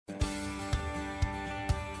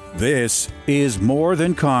This is More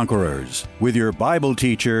Than Conquerors with your Bible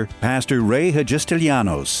teacher, Pastor Ray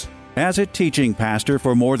Hagistilianos. As a teaching pastor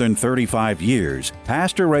for more than 35 years,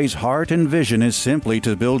 Pastor Ray's heart and vision is simply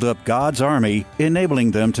to build up God's army,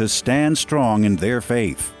 enabling them to stand strong in their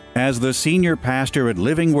faith. As the senior pastor at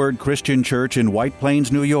Living Word Christian Church in White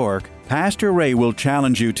Plains, New York, Pastor Ray will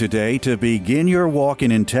challenge you today to begin your walk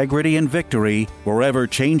in integrity and victory, forever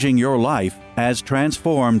changing your life as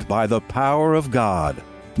transformed by the power of God.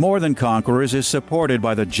 More Than Conquerors is supported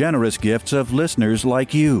by the generous gifts of listeners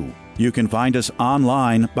like you. You can find us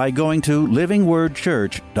online by going to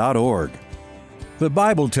livingwordchurch.org. The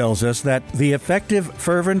Bible tells us that the effective,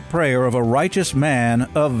 fervent prayer of a righteous man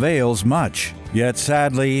avails much. Yet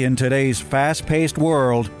sadly, in today's fast-paced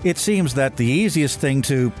world, it seems that the easiest thing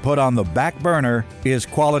to put on the back burner is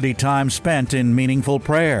quality time spent in meaningful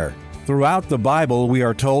prayer. Throughout the Bible, we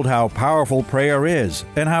are told how powerful prayer is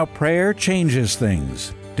and how prayer changes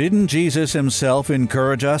things. Didn't Jesus himself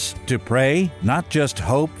encourage us to pray, not just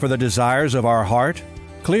hope for the desires of our heart?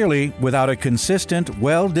 Clearly, without a consistent,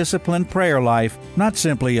 well-disciplined prayer life, not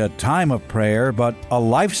simply a time of prayer, but a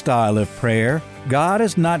lifestyle of prayer, God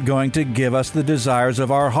is not going to give us the desires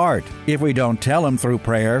of our heart if we don't tell Him through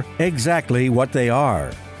prayer exactly what they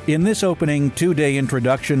are. In this opening 2-day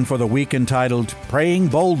introduction for the week entitled Praying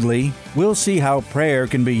Boldly, we'll see how prayer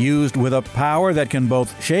can be used with a power that can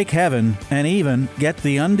both shake heaven and even get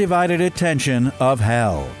the undivided attention of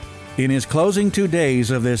hell. In his closing 2 days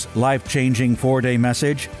of this life-changing 4-day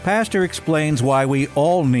message, Pastor explains why we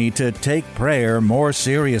all need to take prayer more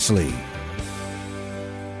seriously.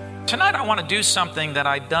 Tonight I want to do something that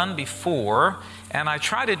I've done before, and I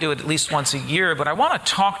try to do it at least once a year, but I want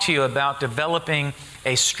to talk to you about developing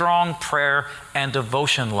a strong prayer and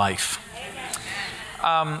devotion life.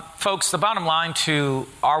 Folks, the bottom line to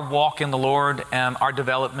our walk in the Lord and our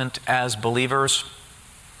development as believers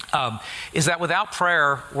is that without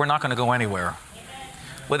prayer, we're not going to go anywhere.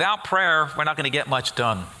 Without prayer, we're not going to get much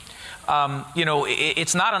done.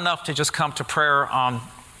 It's not enough to just come to prayer on,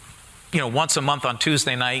 once a month on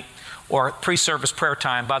Tuesday night or pre-service prayer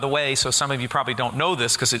time. By the way, so some of you probably don't know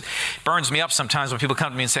this because it burns me up sometimes when people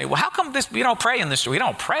come to me and say, well, how come we don't pray in this? We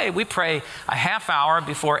don't pray. We pray a half hour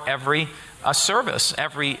before every service,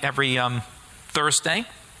 every Thursday,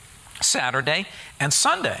 Saturday, and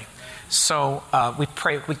Sunday. So we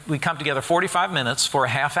pray. We come together 45 minutes for a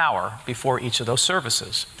half hour before each of those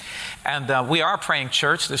services. And we are a praying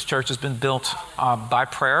church. This church has been built by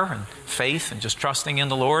prayer and faith and just trusting in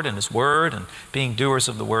the Lord and His Word and being doers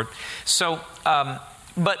of the Word. So,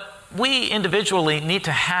 but we individually need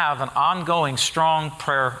to have an ongoing, strong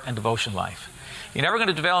prayer and devotion life. You're never going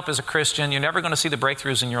to develop as a Christian. You're never going to see the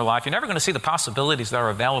breakthroughs in your life. You're never going to see the possibilities that are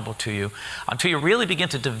available to you until you really begin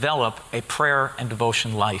to develop a prayer and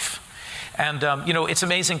devotion life. And, it's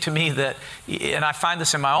amazing to me that, and I find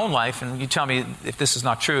this in my own life, and you tell me if this is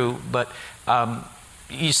not true, but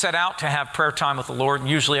you set out to have prayer time with the Lord, and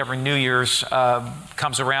usually every New Year's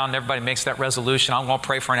comes around, and everybody makes that resolution. I'm going to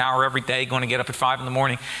pray for an hour every day, going to get up at 5 in the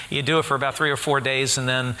morning. You do it for about 3 or 4 days, and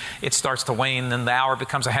then it starts to wane, and the hour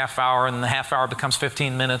becomes a half hour, and the half hour becomes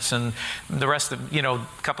 15 minutes, and the rest of,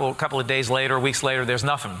 couple of days later, weeks later, there's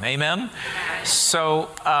nothing. Amen? So,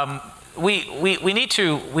 we need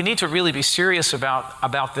to really be serious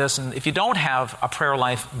about this, and if you don't have a prayer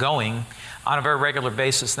life going on a very regular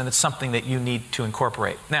basis, then it's something that you need to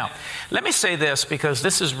incorporate. Now, let me say this because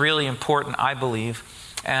this is really important, I believe,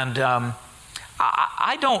 and I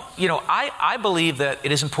believe that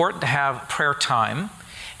it is important to have prayer time,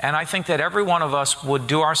 and I think that every one of us would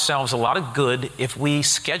do ourselves a lot of good if we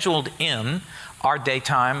scheduled in our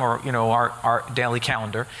daytime or our daily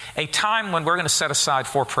calendar a time when we're going to set aside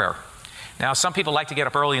for prayer. Now, some people like to get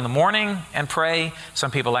up early in the morning and pray. Some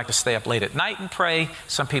people like to stay up late at night and pray.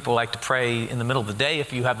 Some people like to pray in the middle of the day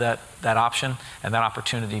if you have that option and that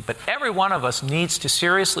opportunity. But every one of us needs to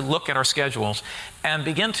seriously look at our schedules and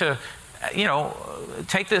begin to,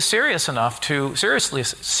 take this seriously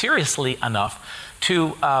enough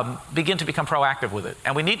to begin to become proactive with it.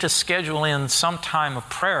 And we need to schedule in some time of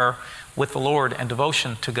prayer with the Lord and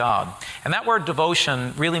devotion to God. And that word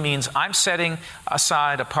devotion really means I'm setting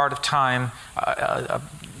aside a part of time, a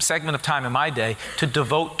segment of time in my day to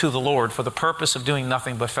devote to the Lord for the purpose of doing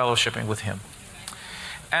nothing but fellowshipping with Him.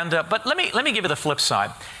 And but let me give you the flip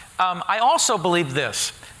side. I also believe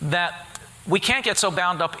this, that we can't get so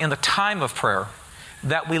bound up in the time of prayer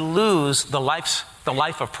that we lose the life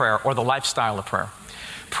of prayer or the lifestyle of prayer.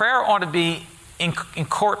 Prayer ought to be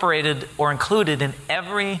incorporated or included in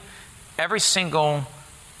every single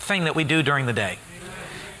thing that we do during the day.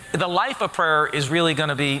 the life of prayer is really going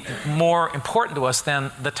to be more important to us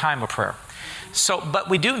than the time of prayer. So, but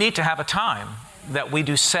we do need to have a time that we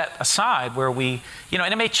do set aside where we,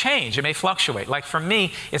 and it may change, it may fluctuate. Like for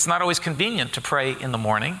me, it's not always convenient to pray in the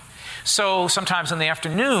morning. So sometimes in the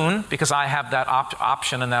afternoon, because I have that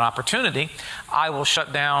option and that opportunity, I will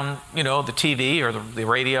shut down, the TV or the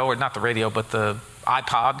radio, or not the radio, but the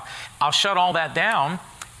iPod. I'll shut all that down,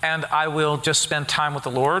 and I will just spend time with the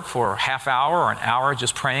Lord for a half hour or an hour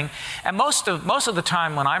just praying. And most of the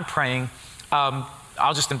time when I'm praying,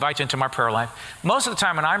 I'll just invite you into my prayer life. Most of the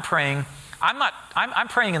time when I'm praying, I'm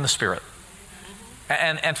praying in the Spirit.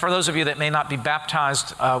 And for those of you that may not be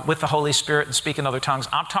baptized with the Holy Spirit and speak in other tongues,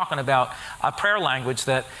 I'm talking about a prayer language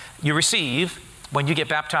that you receive when you get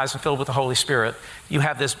baptized and filled with the Holy Spirit. You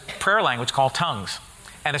have this prayer language called tongues.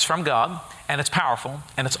 And it's from God, and it's powerful,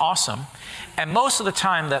 and it's awesome. And most of the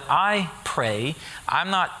time that I pray,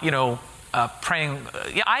 I'm not, praying.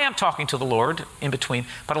 I am talking to the Lord in between,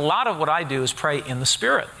 but a lot of what I do is pray in the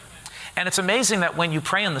Spirit. And it's amazing that when you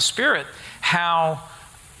pray in the Spirit, how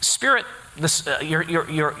Spirit...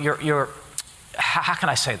 how can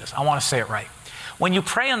I say this? I want to say it right. When you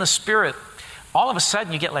pray in the Spirit, all of a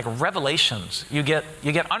sudden you get like revelations. You get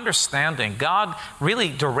understanding. God really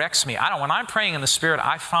directs me. When I'm praying in the Spirit,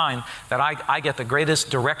 I find that I get the greatest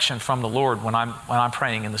direction from the Lord when I'm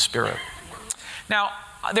praying in the Spirit. Now,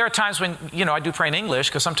 there are times when, I do pray in English,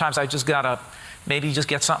 because sometimes I just gotta maybe just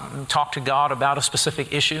get something, talk to God about a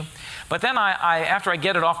specific issue. But then I after I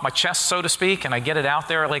get it off my chest, so to speak, and I get it out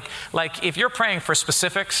there, like if you're praying for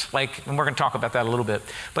specifics, and we're going to talk about that a little bit,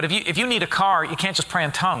 but if you need a car, you can't just pray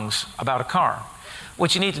in tongues about a car.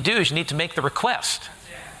 What you need to do is you need to make the request.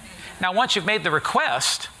 Now, once you've made the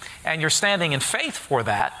request, and you're standing in faith for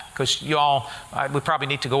that, because we probably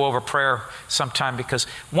need to go over prayer sometime, because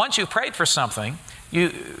once you've prayed for something,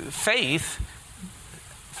 faith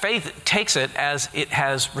takes it as it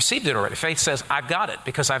has received it already. Faith says, I've got it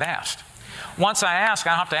because I've asked. Once I ask,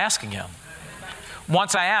 I don't have to ask again.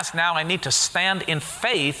 Once I ask, now I need to stand in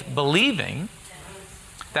faith, believing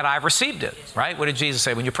that I've received it, right? What did Jesus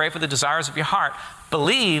say? When you pray for the desires of your heart,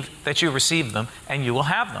 believe that you received them and you will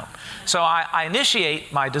have them. So I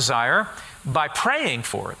initiate my desire by praying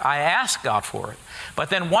for it. I ask God for it. But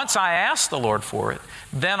then once I ask the Lord for it,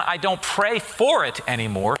 then I don't pray for it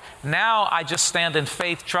anymore. Now I just stand in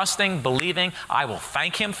faith, trusting, believing. I will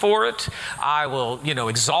thank Him for it. I will,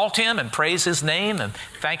 exalt Him and praise His name and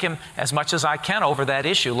thank Him as much as I can over that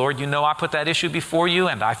issue. Lord, I put that issue before you,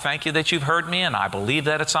 and I thank you that you've heard me, and I believe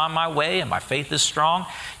that it's on my way, and my faith is strong.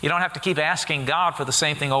 You don't have to keep asking God for the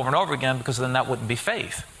same thing over and over again, because then that wouldn't be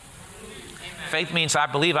faith. Amen. Faith means I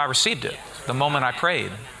believe I received it the moment I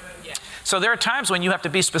prayed. So there are times when you have to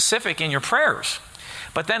be specific in your prayers.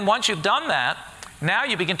 But then once you've done that, now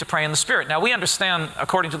you begin to pray in the Spirit. Now we understand,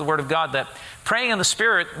 according to the Word of God, that praying in the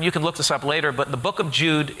Spirit, you can look this up later, but in the book of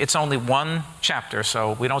Jude, it's only one chapter.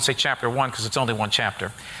 So we don't say chapter 1 because it's only one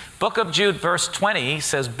chapter. Book of Jude, verse 20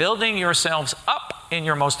 says, building yourselves up in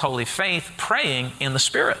your most holy faith, praying in the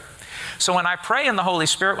Spirit. So when I pray in the Holy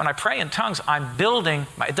Spirit, when I pray in tongues, I'm building.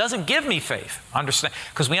 It doesn't give me faith, understand?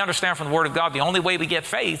 Because we understand from the Word of God, the only way we get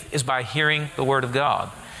faith is by hearing the Word of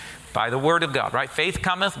God. By the Word of God, right? Faith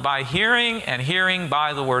cometh by hearing, and hearing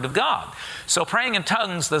by the Word of God. So praying in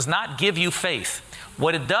tongues does not give you faith.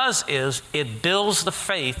 What it does is it builds the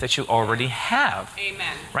faith that you already have.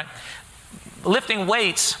 Amen. Right? Lifting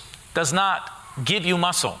weights does not give you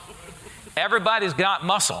muscle. Everybody's got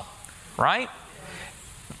muscle, right?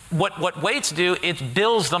 What weights do, it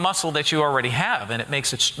builds the muscle that you already have, and it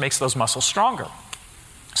makes those muscles stronger.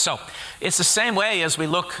 So it's the same way as we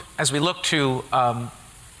look to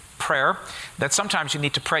prayer, that sometimes you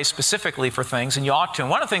need to pray specifically for things, and you ought to.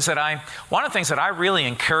 And one of the things that I really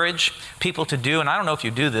encourage people to do, and I don't know if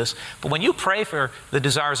you do this, but when you pray for the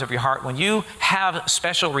desires of your heart, when you have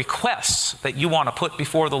special requests that you want to put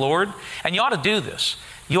before the Lord, and you ought to do this.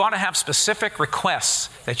 You ought to have specific requests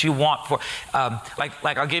that you want for.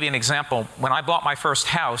 Like I'll give you an example. When I bought my first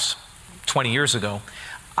house 20 years ago,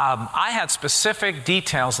 I had specific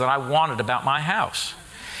details that I wanted about my house.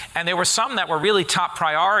 And there were some that were really top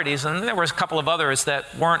priorities, and there were a couple of others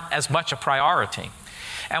that weren't as much a priority.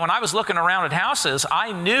 And when I was looking around at houses,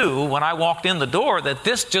 I knew when I walked in the door that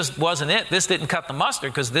this just wasn't it. This didn't cut the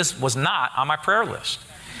mustard, because this was not on my prayer list.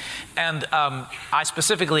 And I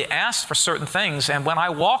specifically asked for certain things, and when I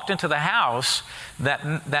walked into the house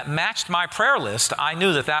that matched my prayer list, I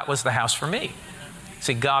knew that was the house for me.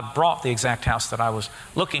 See, God brought the exact house that I was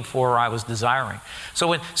looking for or I was desiring.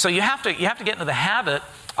 So you have to get into the habit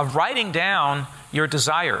of writing down your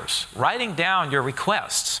desires, writing down your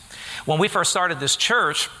requests. When we first started this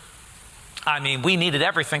church, I mean, we needed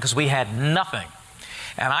everything because we had nothing.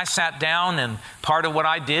 And I sat down, and part of what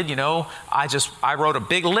I did, you know, I wrote a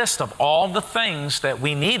big list of all the things that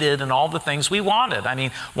we needed and all the things we wanted. I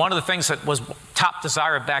mean, one of the things that was top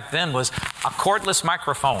desire back then was a cordless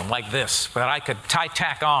microphone like this that I could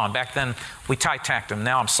tie-tack on. Back then, we tie-tacked them.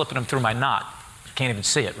 Now I'm slipping them through my knot. You can't even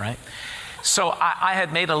see it, right? So I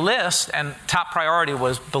had made a list, and top priority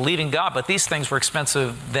was believing God, but these things were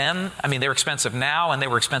expensive then. I mean, they were expensive now, and they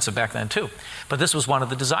were expensive back then too. But this was one of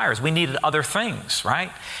the desires. We needed other things, right?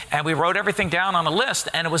 And we wrote everything down on a list,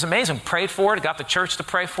 and it was amazing. Prayed for it, got the church to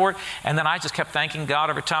pray for it, and then I just kept thanking God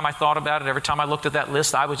every time I thought about it. Every time I looked at that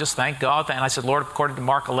list, I would just thank God. And I said, Lord, according to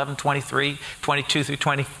Mark 11:23, 22 through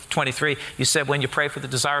 23, you said when you pray for the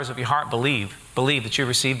desires of your heart, believe. Believe that you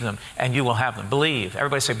received them and you will have them. Believe.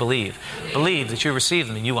 Everybody say believe. Believe that you received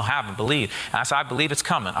them and you will have them. Believe. And I said, I believe it's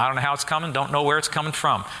coming. I don't know how it's coming. Don't know where it's coming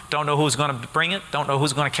from. Don't know who's going to bring it. Don't know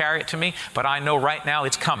who's going to carry it to me. But I know right now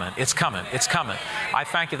it's coming. It's coming. It's coming. I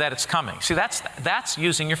thank you that it's coming. See, that's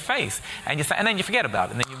using your faith. And then you forget about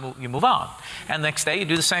it. And then you move on. And the next day you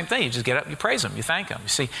do the same thing. You just get up, you praise Him. You thank Him. You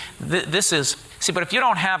see, but if you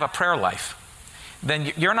don't have a prayer life,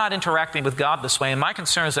 then you're not interacting with God this way. And my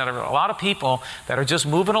concern is that there are a lot of people that are just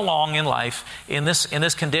moving along in life in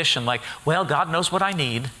this condition, like, well, God knows what I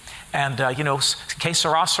need. And, que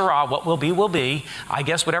sera, sera, what will be, will be. I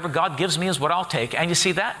guess whatever God gives me is what I'll take. And you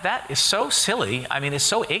see, that is so silly. I mean, it's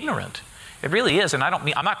so ignorant. It really is. And I'm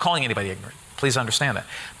not calling anybody ignorant. Please understand that.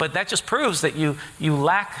 But that just proves that you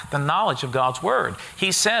lack the knowledge of God's Word.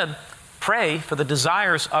 He said, pray for the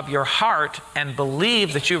desires of your heart and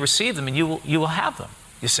believe that you receive them and you will have them,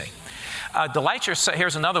 you see.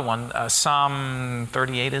 Here's another one, Psalm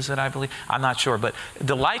 38 is it, I believe? I'm not sure, but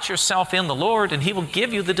delight yourself in the Lord and He will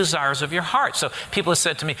give you the desires of your heart. So people have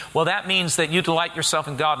said to me, well, that means that you delight yourself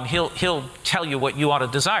in God and He'll tell you what you ought to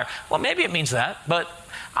desire. Well, maybe it means that, but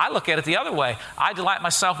I look at it the other way. I delight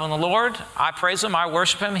myself in the Lord. I praise Him. I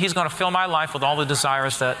worship Him. He's going to fill my life with all the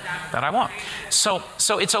desires that I want. So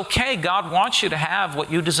it's okay. God wants you to have what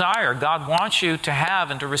you desire. God wants you to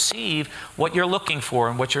have and to receive what you're looking for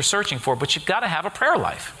and what you're searching for. But you've got to have a prayer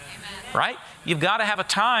life, right? You've got to have a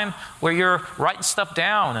time where you're writing stuff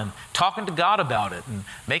down and talking to God about it and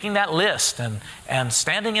making that list and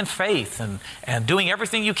standing in faith and doing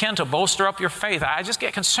everything you can to bolster up your faith. I just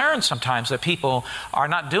get concerned sometimes that people are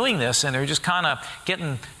not doing this and they're just kind of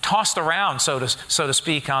getting tossed around, so to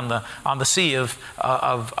speak, on the sea of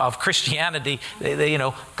Christianity.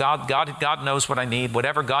 God knows what I need,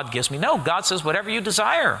 whatever God gives me. No, God says whatever you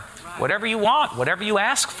desire, whatever you want, whatever you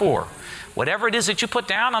ask for. Whatever it is that you put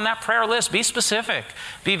down on that prayer list, be specific.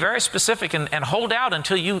 Be very specific and hold out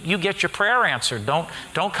until you get your prayer answered.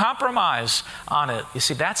 Don't compromise on it. You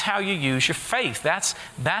see, that's how you use your faith.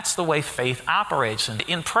 That's the way faith operates. And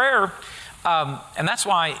in prayer, and that's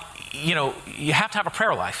why, you have to have a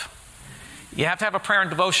prayer life. You have to have a prayer and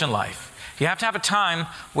devotion life. You have to have a time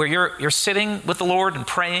where you're sitting with the Lord and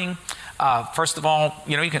praying. First of all,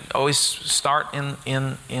 you can always start in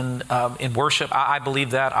worship. I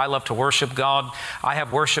believe that. I love to worship God. I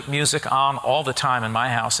have worship music on all the time in my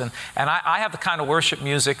house. And I have the kind of worship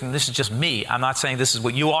music, and this is just me. I'm not saying this is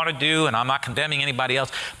what you ought to do, and I'm not condemning anybody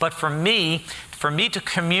else. But for me to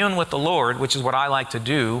commune with the Lord, which is what I like to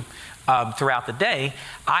do throughout the day,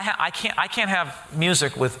 I can't have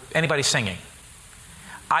music with anybody singing.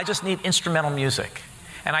 I just need instrumental music.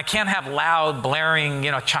 And I can't have loud, blaring,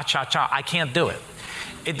 cha-cha-cha. I can't do it.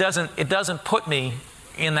 It doesn't put me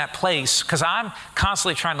in that place because I'm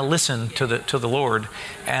constantly trying to listen to the Lord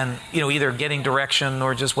and, either getting direction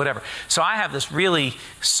or just whatever. So I have this really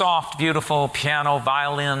soft, beautiful piano,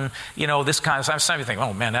 violin, this kind of stuff. Some of you think,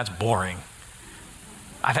 oh man, that's boring.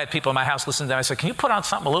 I've had people in my house listen to that. I said, can you put on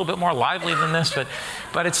something a little bit more lively than this?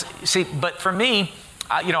 But for me,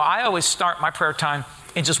 I always start my prayer time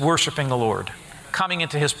in just worshiping the Lord. Coming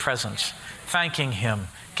into His presence, thanking Him,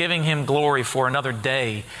 giving Him glory for another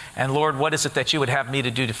day. And Lord, what is it that you would have me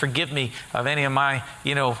to do to forgive me of any of my,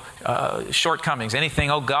 shortcomings,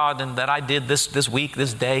 anything, oh God, and that I did this week,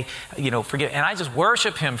 this day, forgive. And I just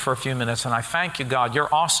worship Him for a few minutes, and I thank you, God.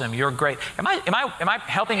 You're awesome. You're great. Am I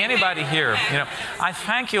helping anybody here? I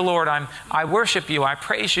thank you, Lord. I worship you. I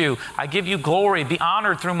praise you. I give you glory. Be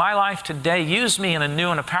honored through my life today. Use me in a new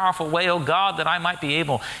and a powerful way, oh God, that I might be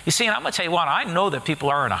able. You see, and I'm going to tell you what, I know know that people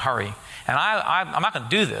are in a hurry. And I'm not going to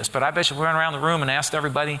do this, but I bet you we went around the room and asked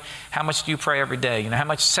everybody, how much do you pray every day? How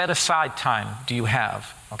much set-aside time do you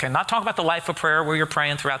have? Okay, I'm not talking about the life of prayer where you're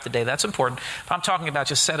praying throughout the day. That's important. But I'm talking about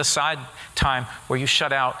just set-aside time where you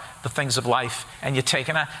shut out the things of life and you take,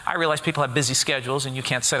 and I realize people have busy schedules and you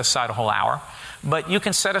can't set aside a whole hour, but you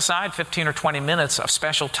can set aside 15 or 20 minutes of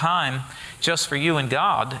special time just for you and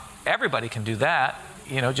God. Everybody can do that.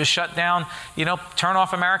 Just shut down, turn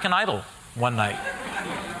off American Idol one night.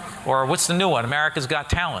 Or what's the new one? America's Got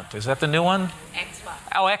Talent. Is that the new one? X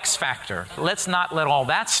Factor. Oh, X Factor. Let's not let all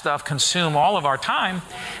that stuff consume all of our time.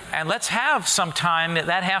 And let's have some time,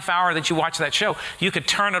 that half hour that you watch that show, you could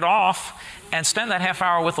turn it off and spend that half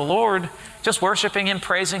hour with the Lord, just worshiping Him,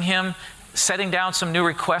 praising Him, setting down some new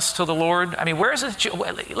requests to the Lord. I mean, where is it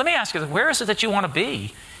let me ask you, where is it that you want to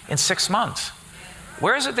be in 6 months?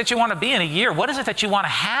 Where is it that you want to be in a year? What is it that you want to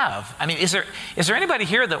have? I mean, is there anybody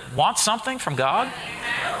here that wants something from God?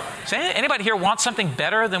 Does anybody here want something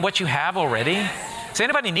better than what you have already? Does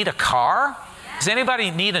anybody need a car? Does anybody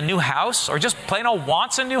need a new house? Or just plain old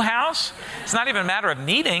wants a new house? It's not even a matter of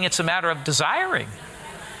needing, it's a matter of desiring.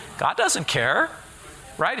 God doesn't care,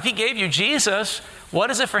 right? If He gave you Jesus, what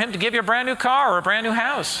is it for Him to give you a brand new car or a brand new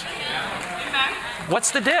house? What's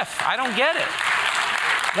the diff? I don't get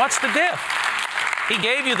it. What's the diff? He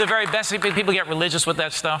gave you the very best. People get religious with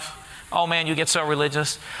that stuff. Oh man, you get so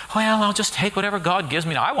religious. Well, I'll just take whatever God gives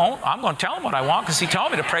me. No, I won't. I'm going to tell Him what I want because He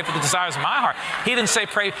told me to pray for the desires of my heart. He didn't say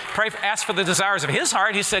ask for the desires of His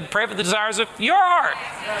heart. He said pray for the desires of your heart.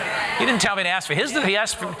 He didn't tell me to ask for His. He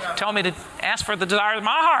told me to ask for the desires of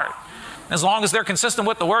my heart. As long as they're consistent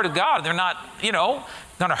with the Word of God, they're not,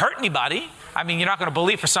 going to hurt anybody. I mean, you're not going to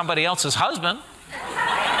believe for somebody else's husband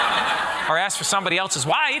or ask for somebody else's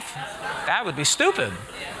wife. That would be stupid.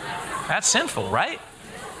 That's sinful, right?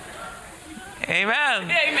 Amen.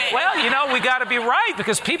 Amen. Well, we got to be right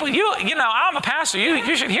because people, I'm a pastor.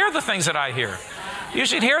 You should hear the things that I hear. You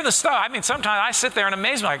should hear the stuff. I mean, sometimes I sit there in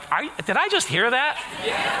amazement, like, did I just hear that?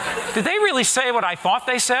 Yeah. Did they really say what I thought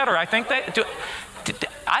they said, or I think they do?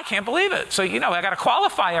 I can't believe it. So, I got to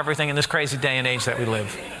qualify everything in this crazy day and age that we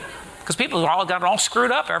live. Because people got it all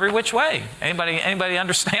screwed up every which way. Anybody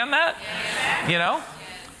understand that?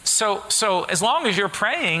 So as long as you're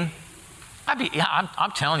praying,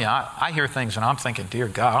 I'm telling you, I hear things and I'm thinking, dear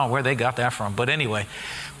God, I don't know where they got that from. But anyway,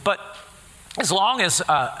 as long as,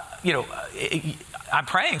 I'm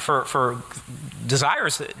praying for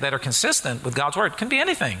desires that are consistent with God's Word. It can be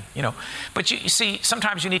anything, But you see,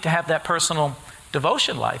 sometimes you need to have that personal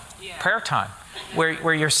devotion life, prayer time,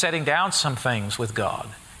 where you're setting down some things with God.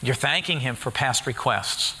 You're thanking Him for past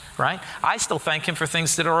requests, right? I still thank Him for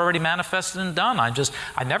things that are already manifested and done.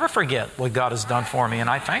 I never forget what God has done for me, and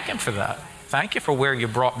I thank Him for that. Thank you for where you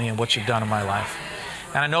brought me and what you've done in my life.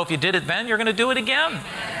 And I know if you did it then, you're going to do it again.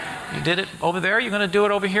 You did it over there, you're going to do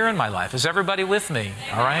it over here in my life. Is everybody with me?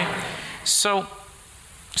 All right? So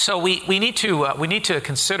we need to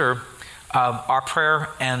consider our prayer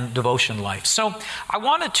and devotion life. So I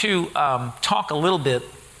wanted to talk a little bit.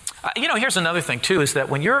 Here's another thing too: is that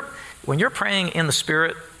when you're praying in the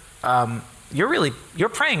Spirit, you're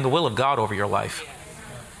praying the will of God over your life.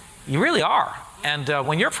 You really are. And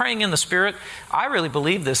when you're praying in the Spirit, I really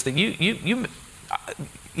believe this: that you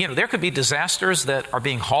there could be disasters that are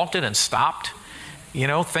being halted and stopped.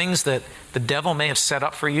 Things that the devil may have set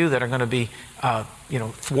up for you that are going to be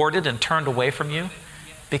thwarted and turned away from you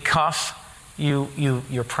because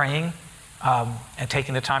you're praying and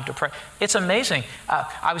taking the time to pray. It's amazing.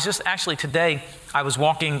 I was just actually today, I was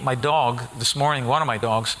walking my dog this morning, one of my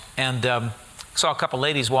dogs, and saw a couple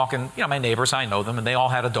ladies walking, my neighbors, I know them, and they all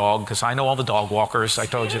had a dog because I know all the dog walkers, I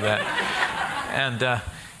told you that. And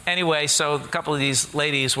anyway, so a couple of these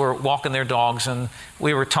ladies were walking their dogs and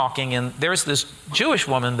we were talking, and there's this Jewish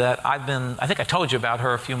woman that I think I told you about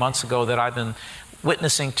her a few months ago, that I've been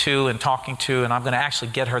witnessing to and talking to, and I'm going to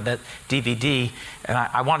actually get her that DVD, and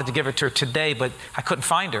I wanted to give it to her today, but I couldn't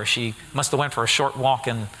find her. She must have went for a short walk,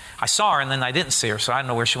 and I saw her and then I didn't see her, so I don't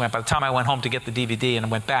know where she went. By the time I went home to get the DVD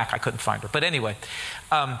and went back, I couldn't find her. But anyway,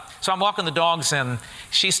 so I'm walking the dogs, and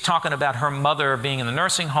she's talking about her mother being in the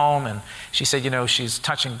nursing home, and she said, she's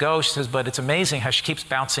touch and go. She says, but it's amazing how she keeps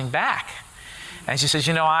bouncing back. And she says,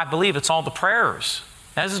 I believe it's all the prayers.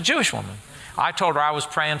 As a Jewish woman, I told her I was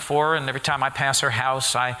praying for her, and every time I pass her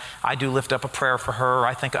house, I do lift up a prayer for her.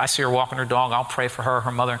 I think I see her walking her dog, I'll pray for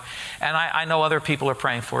her mother. And I know other people are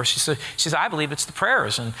praying for her. She said, I believe it's the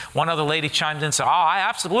prayers. And one other lady chimed in and said, I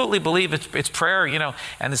absolutely believe it's prayer,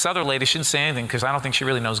 And this other lady shouldn't say anything because I don't think she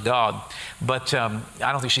really knows God. But I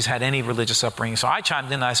don't think she's had any religious upbringing. So I chimed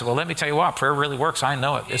in and I said, well, let me tell you what, prayer really works. I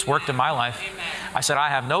know it. It's worked in my life. Amen. I said, I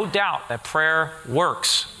have no doubt that prayer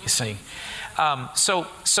works, you see. So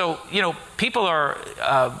people are,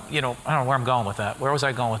 I don't know where I'm going with that. Where was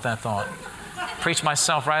I going with that thought? Preach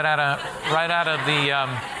myself right out of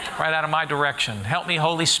my direction. Help me,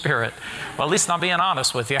 Holy Spirit. Well, at least I'm being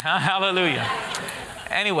honest with you. Huh? Hallelujah.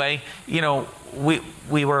 Anyway,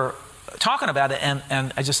 we were talking about it,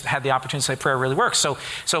 and I just had the opportunity to say prayer really works. So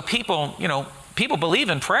people believe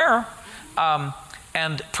in prayer,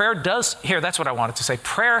 and prayer does. Here, that's what I wanted to say.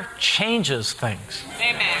 Prayer changes things.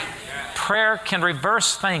 Amen. Prayer can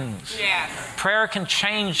reverse things. Yes. Prayer can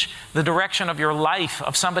change the direction of your life,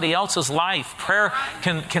 of somebody else's life. Prayer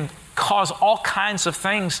can cause all kinds of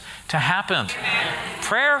things to happen. Amen.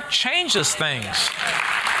 Prayer changes things.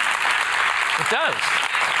 It does.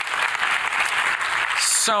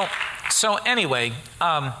 So anyway,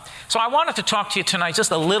 so I wanted to talk to you tonight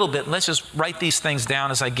just a little bit. Let's just write these things down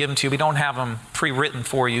as I give them to you. We don't have them pre-written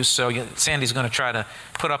for you, so Sandy's going to try to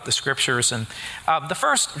put up the scriptures. And the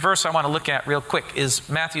first verse I want to look at real quick is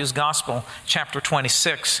Matthew's Gospel, chapter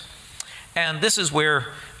 26. And this is where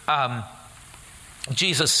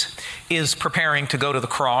Jesus is preparing to go to the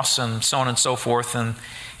cross and so on and so forth. And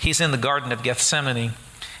he's in the Garden of Gethsemane.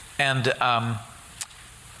 And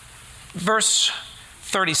verse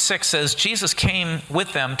 36 says, Jesus came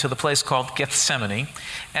with them to the place called Gethsemane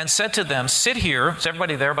and said to them, sit here. Is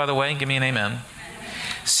everybody there, by the way? Give me an amen.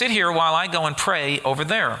 Sit here while I go and pray over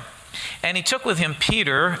there. And he took with him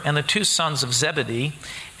Peter and the two sons of Zebedee,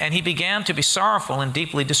 and he began to be sorrowful and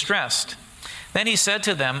deeply distressed. Then he said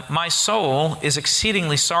to them, my soul is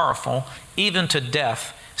exceedingly sorrowful, even to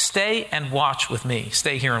death. Stay and watch with me.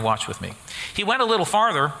 Stay here and watch with me. He went a little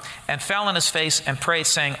farther and fell on his face and prayed,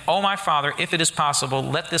 saying, O my Father, if it is possible,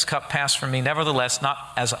 let this cup pass from me. Nevertheless, not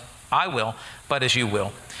as I will, but as you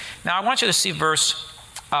will. Now I want you to see verse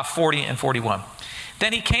 40 and 41.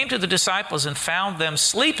 Then he came to the disciples and found them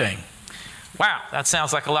sleeping. Wow, that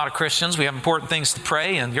sounds like a lot of Christians. We have important things to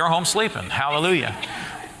pray, and you're home sleeping. Hallelujah.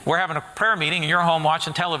 We're having a prayer meeting, and you're home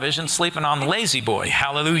watching television, sleeping on the lazy boy.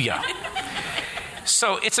 Hallelujah.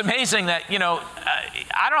 So it's amazing that, I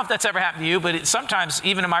don't know if that's ever happened to you, but sometimes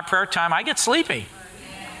even in my prayer time, I get sleepy.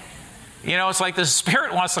 It's like the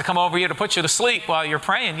Spirit wants to come over you to put you to sleep while you're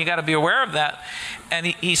praying. You got to be aware of that. And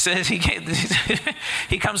he says, he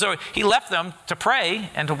comes over. He left them to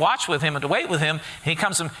pray and to watch with him and to wait with him.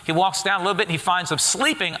 And he walks down a little bit and he finds them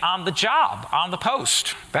sleeping on the job, on the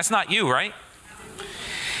post. That's not you, right?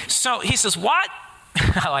 So he says, what?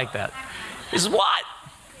 I like that. He says, what?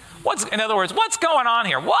 In other words, what's going on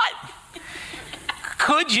here? What?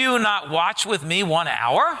 Could you not watch with me 1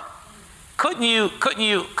 hour? Couldn't you?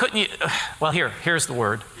 Well, here's the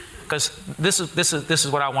word, because this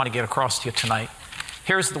is what I want to get across to you tonight.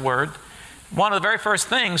 Here's the word. One of the very first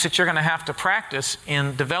things that you're going to have to practice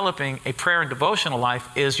in developing a prayer and devotional life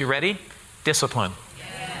is, you ready? Discipline.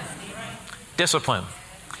 Yes. Discipline.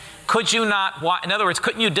 Could you not, in other words,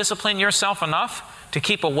 couldn't you discipline yourself enough to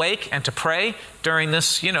keep awake and to pray during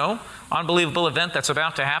this, unbelievable event that's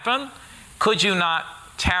about to happen? Could you not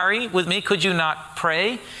tarry with me? Could you not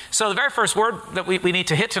pray? So the very first word that we need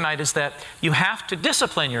to hit tonight is that you have to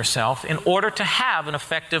discipline yourself in order to have an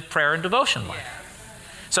effective prayer and devotion life.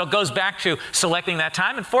 So it goes back to selecting that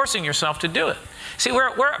time and forcing yourself to do it. See,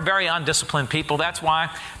 we're very undisciplined people. That's why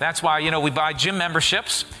we buy gym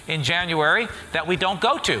memberships in January that we don't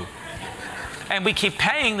go to. And we keep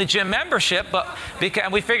paying the gym membership, but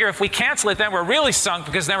we figure if we cancel it, then we're really sunk,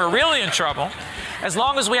 because then we're really in trouble. As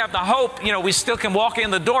long as we have the hope, we still can walk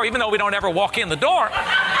in the door, even though we don't ever walk in the door.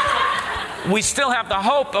 We still have the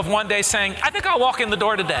hope of one day saying, I think I'll walk in the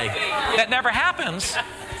door today. That never happens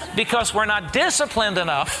because we're not disciplined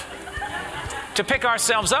enough to pick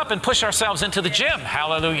ourselves up and push ourselves into the gym.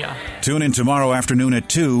 Hallelujah. Tune in tomorrow afternoon at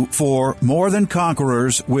 2 for More Than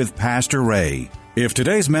Conquerors with Pastor Ray. If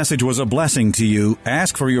today's message was a blessing to you,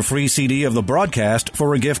 ask for your free CD of the broadcast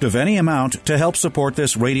for a gift of any amount to help support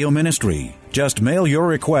this radio ministry. Just mail your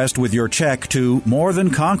request with your check to More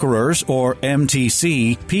Than Conquerors, or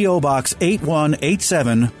MTC, P.O. Box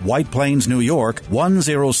 8187, White Plains, New York,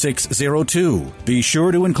 10602. Be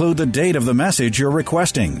sure to include the date of the message you're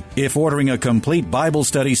requesting. If ordering a complete Bible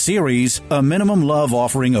study series, a minimum love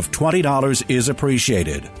offering of $20 is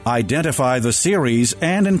appreciated. Identify the series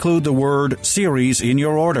and include the word series in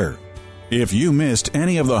your order. If you missed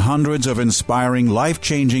any of the hundreds of inspiring,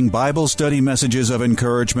 life-changing Bible study messages of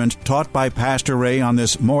encouragement taught by Pastor Ray on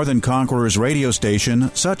this More Than Conquerors radio station,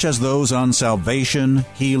 such as those on salvation,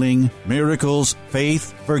 healing, miracles,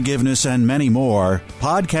 faith, forgiveness, and many more,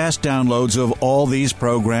 podcast downloads of all these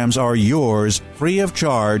programs are yours free of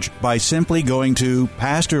charge by simply going to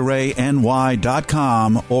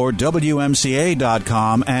PastorRayNY.com or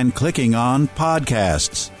WMCA.com and clicking on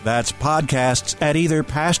Podcasts. That's podcasts at either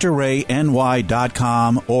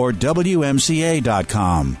PastorRayNY.com or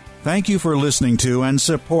WMCA.com. Thank you for listening to and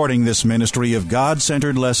supporting this ministry of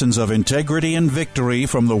God-centered lessons of integrity and victory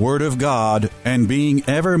from the Word of God, and being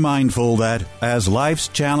ever mindful that, as life's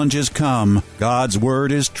challenges come, God's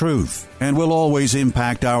Word is truth and will always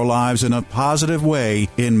impact our lives in a positive way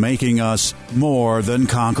in making us more than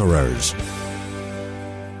conquerors.